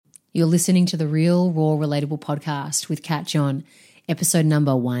You're listening to the Real, Raw, Relatable podcast with Kat John, episode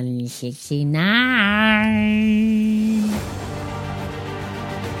number 169.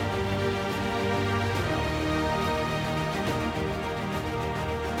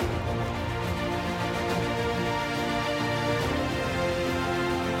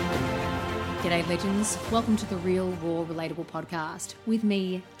 G'day legends, welcome to the Real, Raw, Relatable podcast with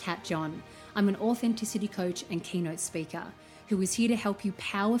me, Kat John. I'm an authenticity coach and keynote speaker who is here to help you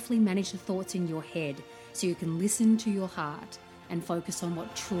powerfully manage the thoughts in your head so you can listen to your heart and focus on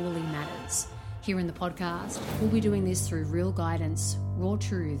what truly matters. Here in the podcast, we'll be doing this through real guidance, raw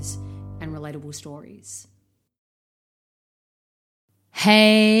truths, and relatable stories.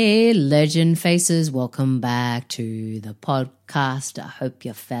 Hey, legend faces, welcome back to the podcast. I hope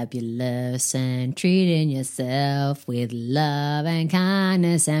you're fabulous and treating yourself with love and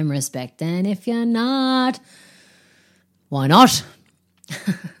kindness and respect. And if you're not, why not?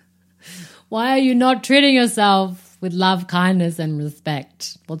 Why are you not treating yourself with love, kindness, and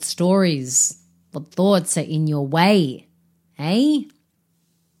respect? What stories, what thoughts are in your way? Hey?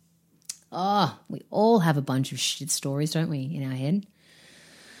 Oh, we all have a bunch of shit stories, don't we, in our head?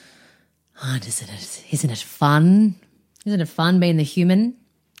 Oh, isn't it fun? Isn't it fun being the human?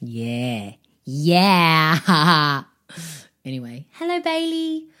 Yeah. Anyway, hello,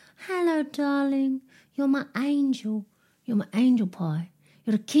 Bailey. Hello, darling. You're my angel. You're my angel pie.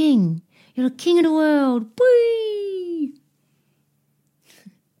 You're the king. You're the king of the world. Whee!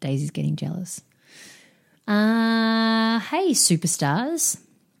 Daisy's getting jealous. Hey, superstars.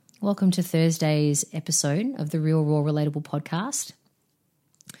 Welcome to Thursday's episode of the Real, Raw, Relatable podcast.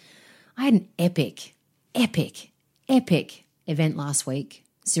 I had an epic event last week,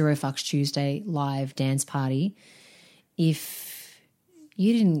 Zero Fucks Tuesday live dance party. If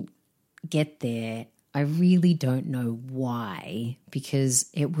you didn't get there, I really don't know why, because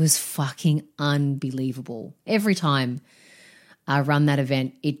it was fucking unbelievable. Every time I run that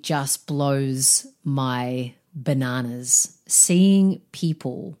event, it just blows my bananas. Seeing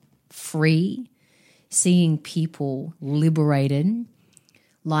people free, seeing people liberated,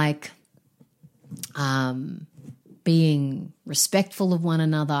 like being respectful of one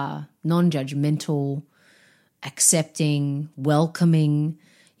another, non-judgmental, accepting, welcoming,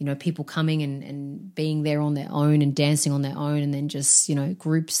 people coming and being there on their own and dancing on their own, and then just,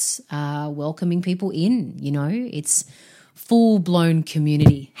 groups welcoming people in, it's full-blown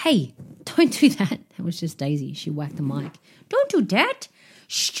community. Hey, don't do that. That was just Daisy. She whacked the mic. Don't do that,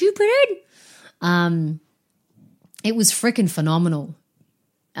 stupid. It was freaking phenomenal.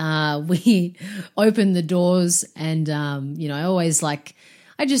 We opened the doors and,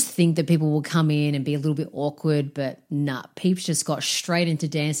 I just think that people will come in and be a little bit awkward, but nah, peeps just got straight into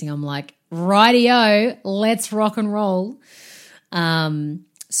dancing. I'm like, rightio, let's rock and roll.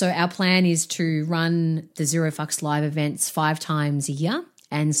 So our plan is to run the Zero Fucks live events 5 times a year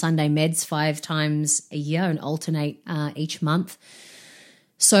and Sunday Meds 5 times a year and alternate each month.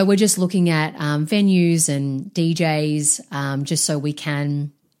 So we're just looking at venues and DJs just so we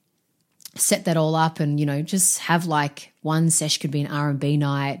can set that all up and, just have like one session could be an R&B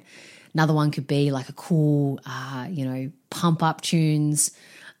night. Another one could be like a cool, pump up tunes.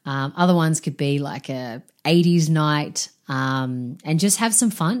 Other ones could be like a 80s night and just have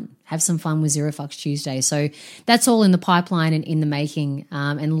some fun. Have some fun with Zero Fucks Tuesday. So that's all in the pipeline and in the making.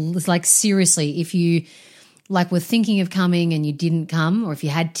 And it's like, seriously, if you were thinking of coming and you didn't come, or if you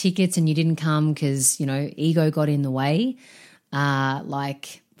had tickets and you didn't come because, ego got in the way,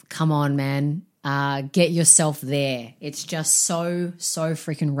 come on, man, get yourself there. It's just so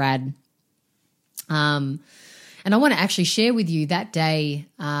freaking rad. And I want to actually share with you that day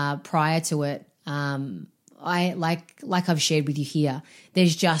prior to it. I like I've shared with you here,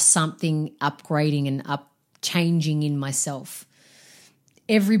 there's just something upgrading and changing in myself.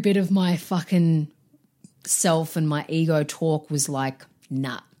 Every bit of my fucking self and my ego talk was like,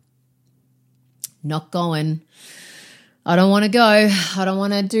 nah, not going. I don't want to go. I don't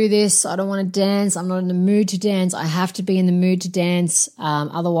want to do this. I don't want to dance. I'm not in the mood to dance. I have to be in the mood to dance.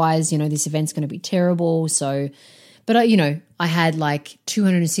 Otherwise, this event's going to be terrible. So, but I had like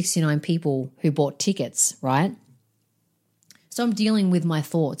 269 people who bought tickets, right? So I'm dealing with my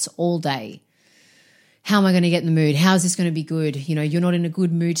thoughts all day. How am I going to get in the mood? How is this going to be good? You're not in a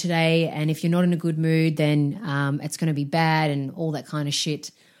good mood today. And if you're not in a good mood, then it's going to be bad and all that kind of shit.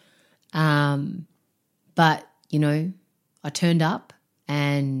 But, I turned up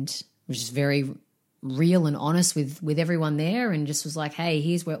and was just very real and honest with everyone there and just was like, hey,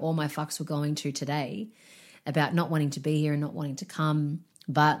 here's where all my fucks were going to today about not wanting to be here and not wanting to come.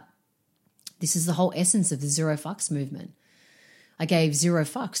 But this is the whole essence of the Zero Fucks movement. I gave zero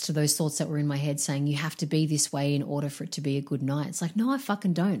fucks to those thoughts that were in my head saying, you have to be this way in order for it to be a good night. It's like, no, I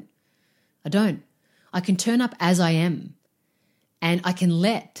fucking don't. I don't. I can turn up as I am, and I can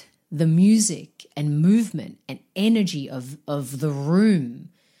let the music and movement and energy of the room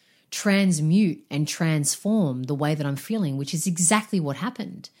transmute and transform the way that I'm feeling, which is exactly what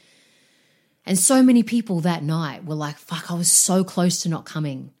happened. And so many people that night were like, fuck, I was so close to not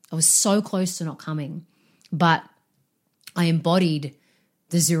coming. I was so close to not coming. But I embodied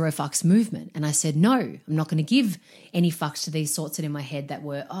the zero fucks movement. And I said, no, I'm not going to give any fucks to these thoughts that in my head that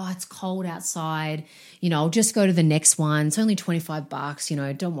were, oh, it's cold outside. I'll just go to the next one. It's only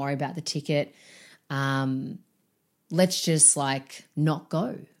 $25, don't worry about the ticket. Let's just not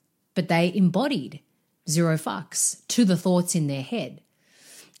go. But they embodied zero fucks to the thoughts in their head.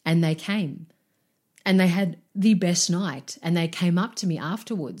 And they came and they had the best night, and they came up to me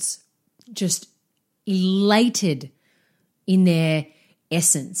afterwards, just elated in their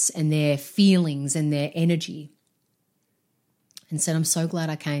essence and their feelings and their energy, and said, I'm so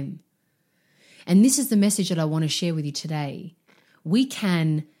glad I came. And this is the message that I want to share with you today. We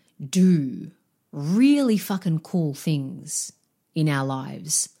can do really fucking cool things in our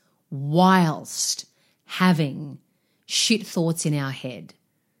lives whilst having shit thoughts in our head.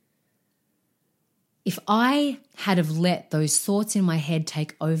 If I had have let those thoughts in my head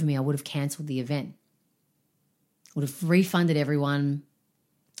take over me, I would have cancelled the event. Would have refunded everyone,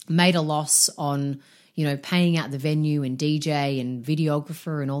 made a loss on, paying out the venue and DJ and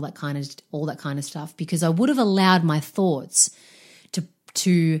videographer and all that kind of stuff, because I would have allowed my thoughts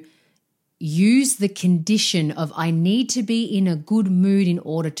to use the condition of I need to be in a good mood in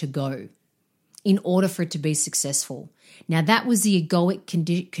order to go, in order for it to be successful. Now, that was the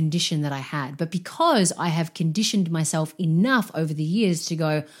egoic condition that I had. But because I have conditioned myself enough over the years to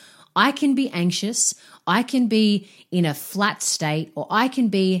go, I can be anxious, I can be in a flat state, or I can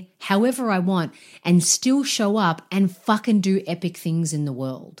be however I want and still show up and fucking do epic things in the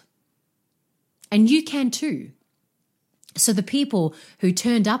world. And you can too. So the people who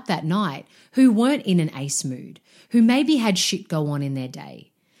turned up that night, who weren't in an ace mood, who maybe had shit go on in their day,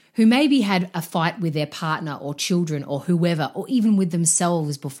 who maybe had a fight with their partner or children or whoever, or even with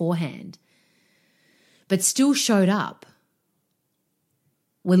themselves beforehand, but still showed up,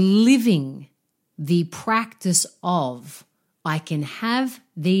 were living the practice of, I can have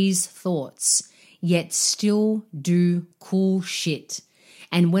these thoughts, yet still do cool shit.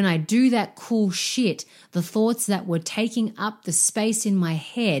 And when I do that cool shit, the thoughts that were taking up the space in my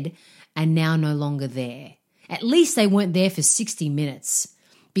head are now no longer there. At least they weren't there for 60 minutes.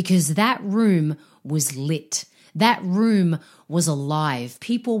 Because that room was lit. That room was alive.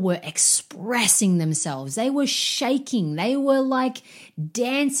 People were expressing themselves. They were shaking. They were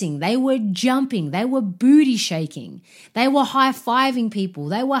dancing. They were jumping. They were booty shaking. They were high-fiving people.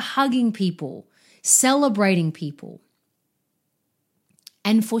 They were hugging people, celebrating people.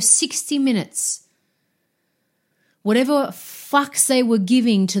 And for 60 minutes, whatever fucks they were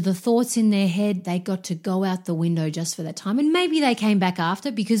giving to the thoughts in their head, they got to go out the window just for that time. And maybe they came back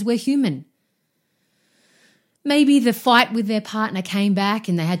after, because we're human. Maybe the fight with their partner came back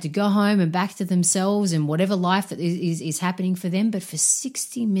and they had to go home and back to themselves and whatever life that is happening for them. But for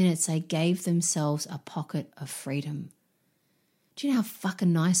 60 minutes, they gave themselves a pocket of freedom. Do you know how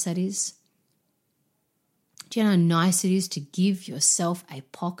fucking nice that is? Do you know how nice it is to give yourself a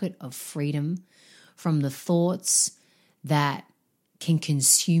pocket of freedom from the thoughts that can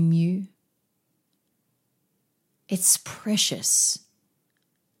consume you? It's precious.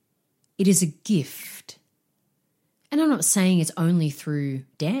 It is a gift. And I'm not saying it's only through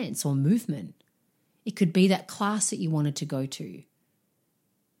dance or movement. It could be that class that you wanted to go to.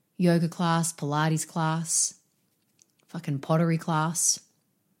 Yoga class, Pilates class, fucking pottery class,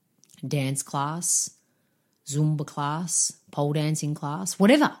 dance class, Zumba class, pole dancing class,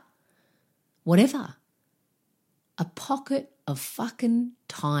 whatever. A pocket of fucking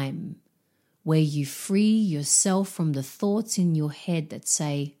time where you free yourself from the thoughts in your head that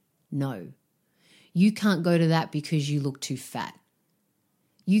say, no, you can't go to that because you look too fat.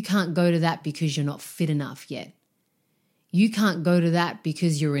 You can't go to that because you're not fit enough yet. You can't go to that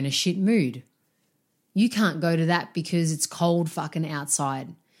because you're in a shit mood. You can't go to that because it's cold fucking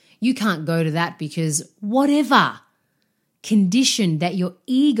outside. You can't go to that because whatever condition that your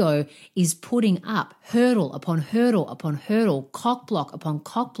ego is putting up, hurdle upon hurdle upon hurdle, cock block upon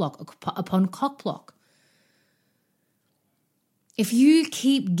cock block upon cock block. If you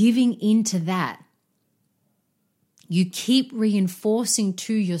keep giving into that, you keep reinforcing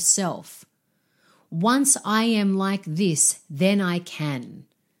to yourself, once I am like this, then I can.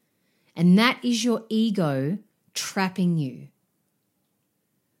 And that is your ego trapping you.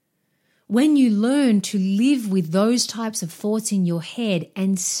 When you learn to live with those types of thoughts in your head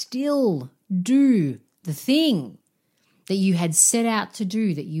and still do the thing that you had set out to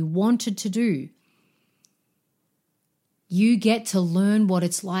do, that you wanted to do, you get to learn what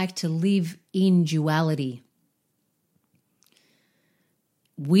it's like to live in duality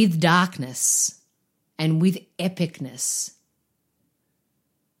with darkness and with epicness.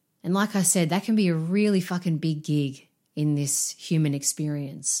 And like I said, that can be a really fucking big gig in this human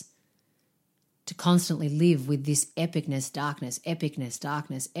experience. To constantly live with this epicness, darkness, epicness,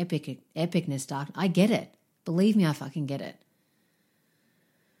 darkness, epicness, darkness. I get it. Believe me, I fucking get it.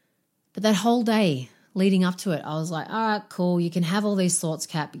 But that whole day leading up to it, I was like, all right, cool. You can have all these thoughts,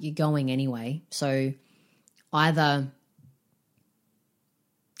 Kat, but you're going anyway. So either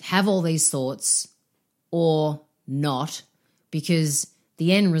have all these thoughts or not, because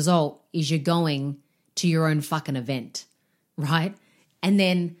the end result is you're going to your own fucking event, right? And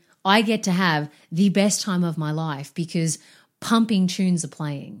then I get to have the best time of my life because pumping tunes are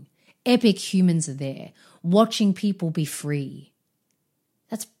playing. Epic humans are there. Watching people be free.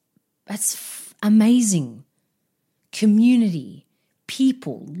 That's amazing. Community,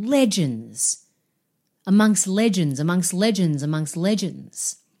 people, legends. Amongst legends, amongst legends, amongst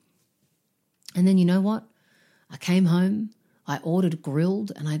legends. And then you know what? I came home, I ordered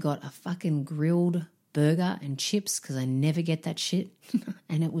grilled, and I got a fucking grilled burger and chips because I never get that shit.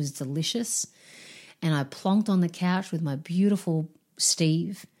 And it was delicious. And I plonked on the couch with my beautiful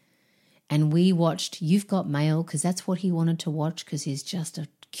Steve, and we watched You've Got Mail because that's what he wanted to watch because he's just a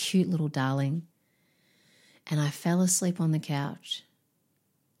cute little darling. And I fell asleep on the couch,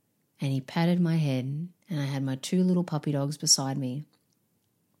 and he patted my head, and I had my two little puppy dogs beside me.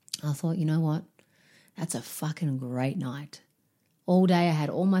 I thought, you know what? That's a fucking great night. All day I had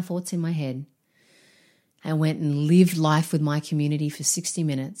all my thoughts in my head. I went and lived life with my community for 60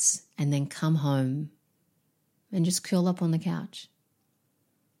 minutes and then come home and just curl up on the couch.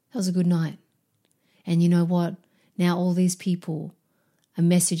 That was a good night. And you know what? Now all these people are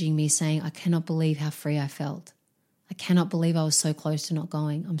messaging me saying, I cannot believe how free I felt. I cannot believe I was so close to not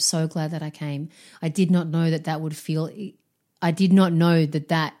going. I'm so glad that I came. I did not know that that would feel, I did not know that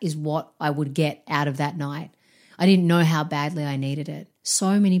that is what I would get out of that night. I didn't know how badly I needed it.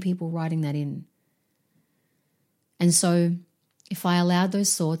 So many people writing that in. And so if I allowed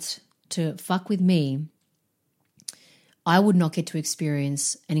those thoughts to fuck with me, I would not get to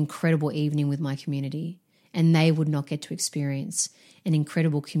experience an incredible evening with my community, and they would not get to experience an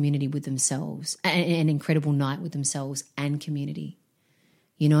incredible community with themselves, an incredible night with themselves and community,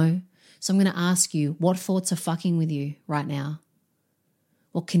 you know? So I'm going to ask you, what thoughts are fucking with you right now?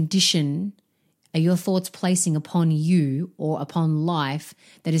 What condition are your thoughts placing upon you or upon life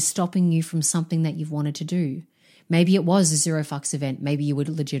that is stopping you from something that you've wanted to do? Maybe it was a zero fucks event. Maybe you were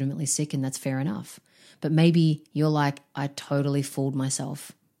legitimately sick and that's fair enough. But maybe you're like, I totally fooled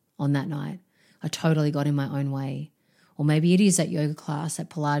myself on that night. I totally got in my own way. Or maybe it is that yoga class, that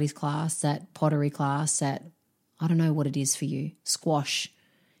Pilates class, that pottery class, that I don't know what it is for you. Squash.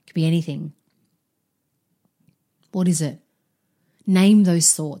 It could be anything. What is it? Name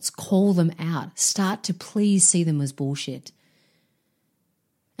those thoughts. Call them out. Start to please see them as bullshit.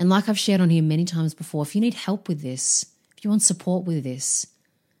 And like I've shared on here many times before, if you need help with this, if you want support with this,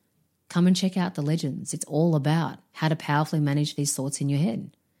 come and check out the Legends. It's all about how to powerfully manage these thoughts in your head.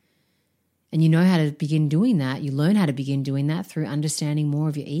 And you know how to begin doing that. You learn how to begin doing that through understanding more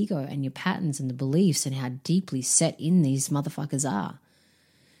of your ego and your patterns and the beliefs and how deeply set in these motherfuckers are.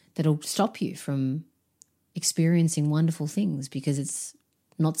 That'll stop you from experiencing wonderful things because it's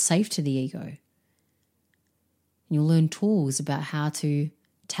not safe to the ego. And you'll learn tools about how to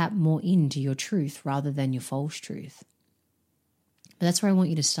tap more into your truth rather than your false truth. But that's where I want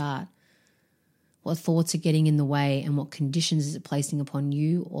you to start. What thoughts are getting in the way and what conditions is it placing upon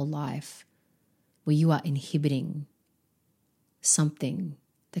you or life where you are inhibiting something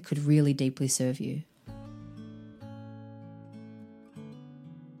that could really deeply serve you?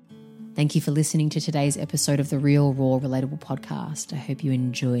 Thank you for listening to today's episode of the Real Raw Relatable podcast. I hope you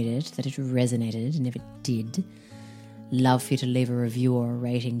enjoyed it, that it resonated, and if it did, love for you to leave a review or a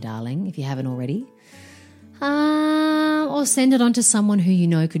rating, darling, if you haven't already. Or send it on to someone who you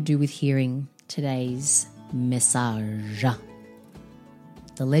know could do with hearing today's message.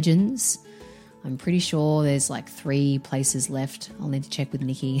 The Legends, I'm pretty sure there's like 3 places left. I'll need to check with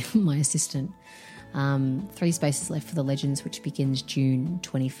Nikki, my assistant. 3 spaces left for the Legends, which begins June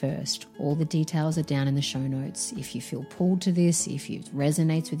 21st. All the details are down in the show notes. If you feel pulled to this, if it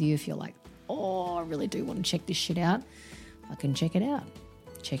resonates with you, if you're like, oh, I really do want to check this shit out, I can check it out.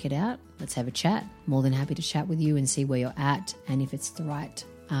 Check it out. Let's have a chat. More than happy to chat with you and see where you're at and if it's the right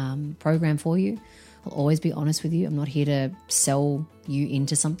program for you. I'll always be honest with you. I'm not here to sell you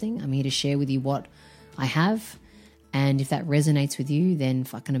into something. I'm here to share with you what I have. And if that resonates with you, then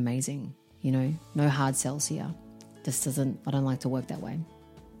fucking amazing. You know, no hard sells here. I don't like to work that way.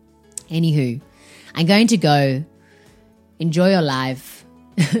 Anywho, I'm going to go. Enjoy your life.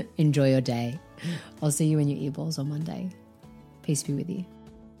 Enjoy your day. I'll see you in your earballs on Monday. Peace be with you.